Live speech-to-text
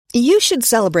You should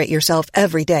celebrate yourself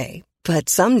every day, but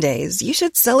some days you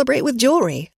should celebrate with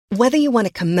jewelry. Whether you want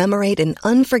to commemorate an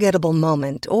unforgettable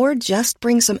moment or just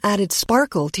bring some added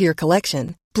sparkle to your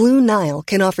collection, Blue Nile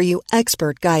can offer you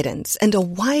expert guidance and a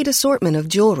wide assortment of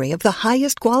jewelry of the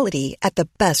highest quality at the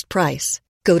best price.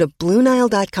 Go to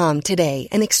BlueNile.com today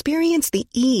and experience the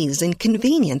ease and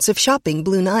convenience of shopping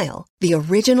Blue Nile, the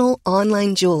original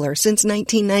online jeweler since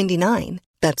 1999.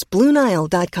 That's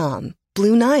BlueNile.com.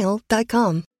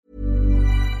 BlueNile.com.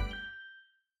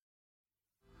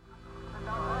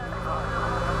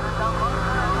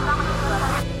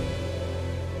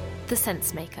 The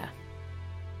Sense Maker.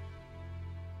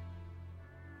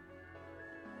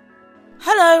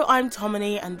 Hello, I'm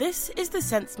Tomini, and this is The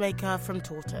Sense Maker from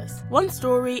Tortoise. One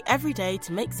story every day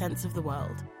to make sense of the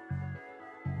world.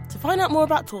 To find out more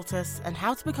about Tortoise and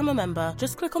how to become a member,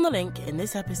 just click on the link in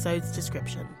this episode's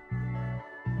description.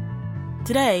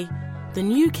 Today, the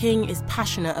new king is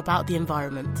passionate about the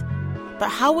environment, but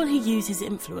how will he use his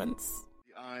influence?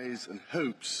 The eyes and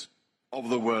hopes of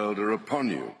the world are upon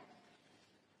you,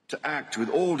 to act with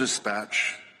all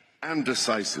dispatch and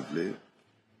decisively,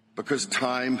 because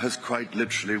time has quite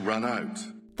literally run out.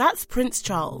 That's Prince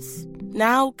Charles,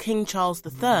 now King Charles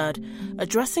III,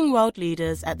 addressing world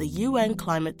leaders at the UN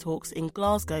climate talks in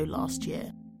Glasgow last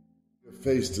year. We are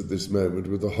faced at this moment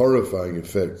with the horrifying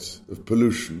effects of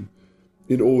pollution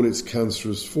in all its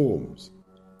cancerous forms.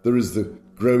 There is the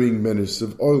growing menace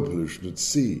of oil pollution at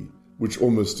sea, which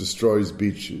almost destroys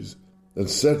beaches and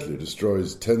certainly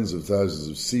destroys tens of thousands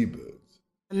of seabirds.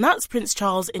 And that's Prince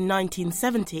Charles in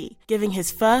 1970, giving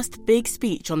his first big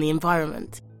speech on the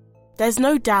environment. There's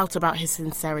no doubt about his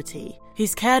sincerity.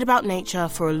 He's cared about nature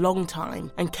for a long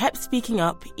time and kept speaking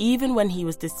up even when he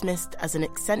was dismissed as an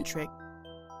eccentric.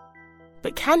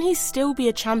 But can he still be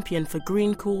a champion for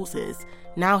green causes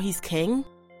now he's king?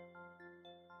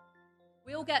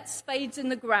 We'll get spades in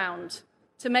the ground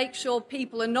to make sure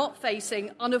people are not facing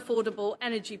unaffordable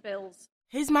energy bills.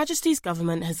 His Majesty's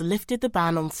government has lifted the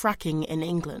ban on fracking in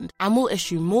England and will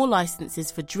issue more licences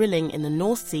for drilling in the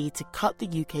North Sea to cut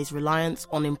the UK's reliance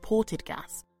on imported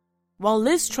gas. While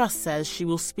Liz Truss says she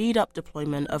will speed up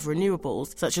deployment of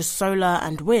renewables such as solar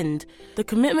and wind, the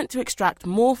commitment to extract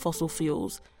more fossil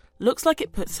fuels looks like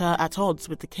it puts her at odds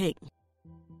with the king.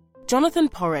 Jonathan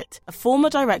Porritt, a former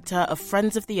director of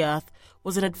Friends of the Earth,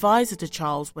 was an advisor to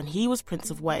Charles when he was Prince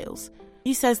of Wales.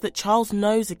 He says that Charles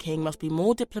knows a king must be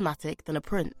more diplomatic than a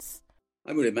prince.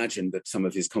 I would imagine that some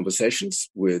of his conversations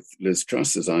with Liz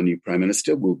Truss as our new Prime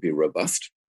Minister will be robust,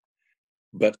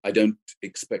 but I don't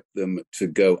expect them to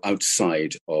go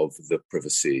outside of the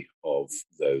privacy of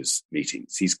those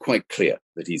meetings. He's quite clear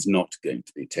that he's not going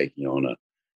to be taking on a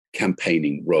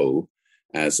campaigning role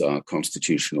as our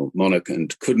constitutional monarch,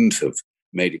 and couldn't have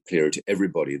made it clearer to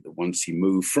everybody that once he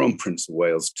moved from Prince of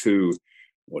Wales to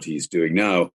what he's doing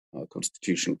now, our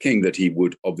constitutional king, that he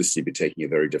would obviously be taking a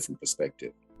very different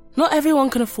perspective. Not everyone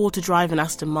can afford to drive an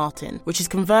Aston Martin, which is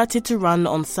converted to run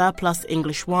on surplus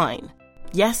English wine.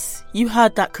 Yes, you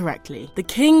heard that correctly. The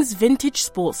King's vintage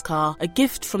sports car, a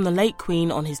gift from the late Queen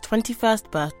on his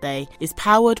 21st birthday, is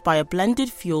powered by a blended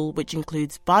fuel which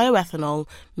includes bioethanol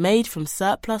made from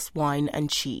surplus wine and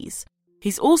cheese.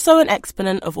 He's also an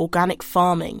exponent of organic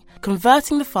farming,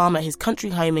 converting the farm at his country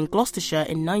home in Gloucestershire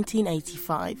in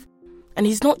 1985. And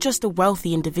he's not just a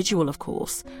wealthy individual, of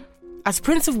course. As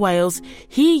Prince of Wales,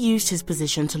 he used his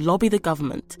position to lobby the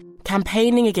government,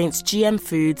 campaigning against GM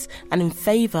foods and in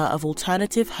favour of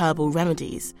alternative herbal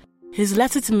remedies. His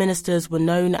letters to ministers were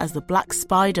known as the Black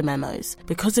Spider Memos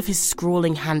because of his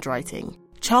scrawling handwriting.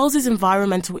 Charles's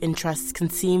environmental interests can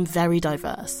seem very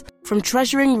diverse, from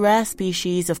treasuring rare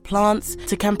species of plants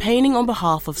to campaigning on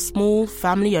behalf of small,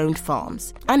 family-owned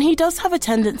farms. And he does have a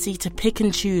tendency to pick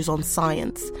and choose on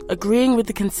science, agreeing with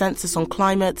the consensus on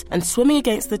climate and swimming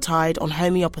against the tide on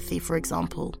homeopathy, for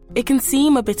example. It can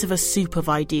seem a bit of a soup of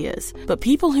ideas, but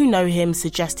people who know him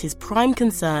suggest his prime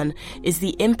concern is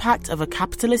the impact of a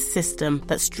capitalist system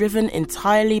that's driven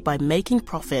entirely by making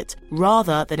profit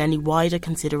rather than any wider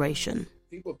consideration.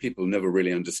 I think what people never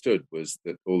really understood was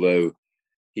that although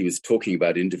he was talking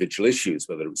about individual issues,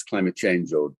 whether it was climate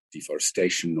change or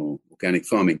deforestation or organic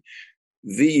farming,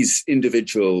 these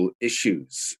individual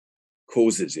issues,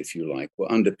 causes, if you like, were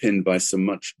underpinned by some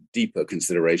much deeper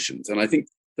considerations. And I think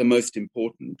the most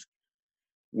important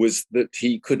was that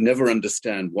he could never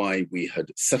understand why we had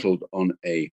settled on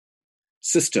a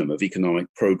system of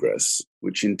economic progress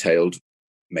which entailed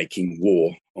making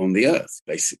war on the earth,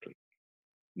 basically,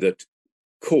 that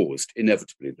caused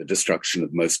inevitably the destruction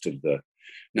of most of the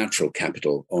natural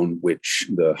capital on which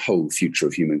the whole future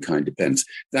of humankind depends.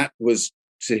 That was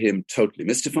to him totally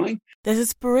mystifying. There's a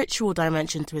spiritual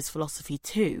dimension to his philosophy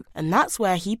too, and that's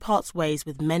where he parts ways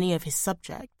with many of his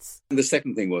subjects. And the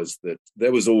second thing was that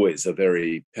there was always a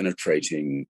very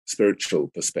penetrating spiritual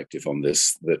perspective on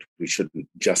this, that we shouldn't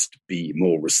just be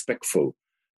more respectful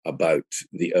about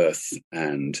the earth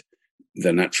and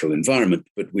the natural environment,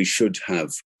 but we should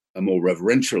have a more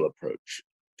reverential approach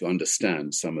to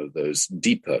understand some of those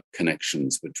deeper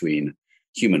connections between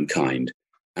humankind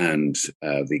and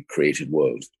the created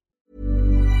world.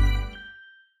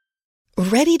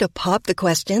 Ready to pop the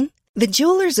question? The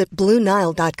jewelers at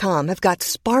BlueNile.com have got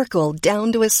sparkle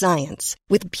down to a science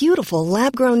with beautiful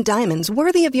lab-grown diamonds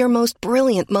worthy of your most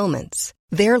brilliant moments.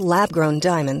 Their lab-grown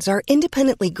diamonds are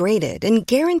independently graded and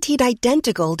guaranteed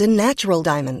identical to natural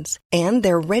diamonds, and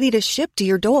they're ready to ship to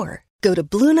your door. Go to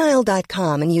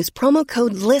BlueNile.com and use promo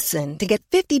code LISTEN to get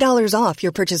 $50 off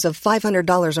your purchase of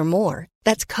 $500 or more.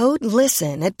 That's code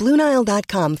LISTEN at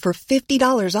BlueNile.com for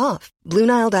 $50 off.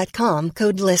 BlueNile.com,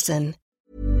 code LISTEN.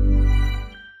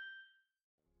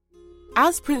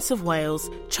 As Prince of Wales,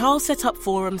 Charles set up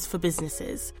forums for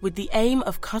businesses with the aim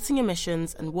of cutting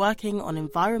emissions and working on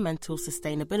environmental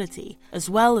sustainability, as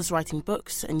well as writing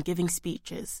books and giving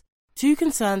speeches. Two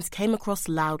concerns came across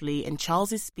loudly in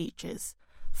Charles's speeches.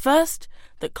 First,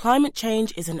 that climate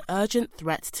change is an urgent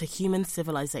threat to human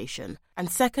civilization,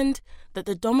 and second, that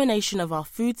the domination of our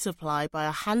food supply by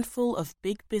a handful of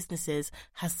big businesses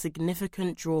has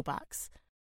significant drawbacks.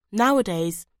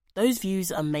 Nowadays, those views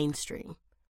are mainstream.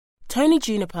 Tony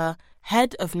Juniper,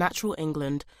 head of Natural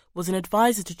England, was an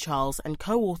advisor to Charles and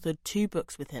co-authored 2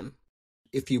 books with him.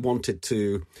 If you wanted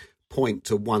to point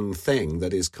to one thing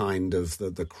that is kind of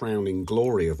the crowning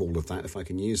glory of all of that, if I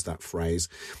can use that phrase,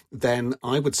 then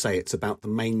I would say it's about the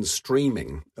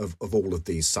mainstreaming of all of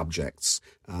these subjects,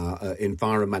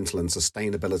 environmental and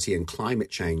sustainability and climate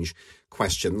change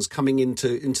questions coming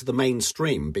into the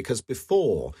mainstream, because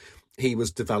before he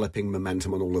was developing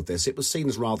momentum on all of this, it was seen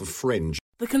as rather fringe.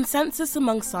 The consensus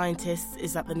among scientists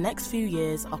is that the next few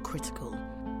years are critical.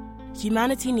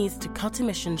 Humanity needs to cut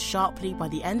emissions sharply by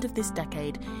the end of this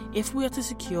decade if we are to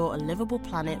secure a livable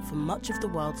planet for much of the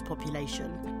world's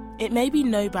population. It may be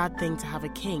no bad thing to have a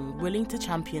king willing to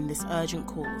champion this urgent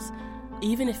cause,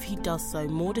 even if he does so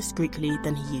more discreetly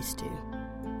than he used to.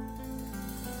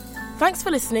 Thanks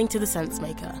for listening to The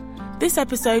Sensemaker. This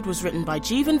episode was written by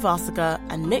Jeevan Vasika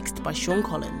and mixed by Sean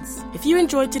Collins. If you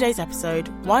enjoyed today's episode,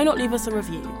 why not leave us a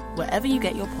review wherever you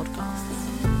get your podcasts?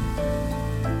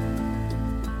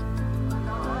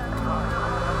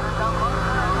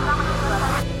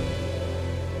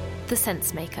 The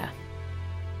Sensemaker.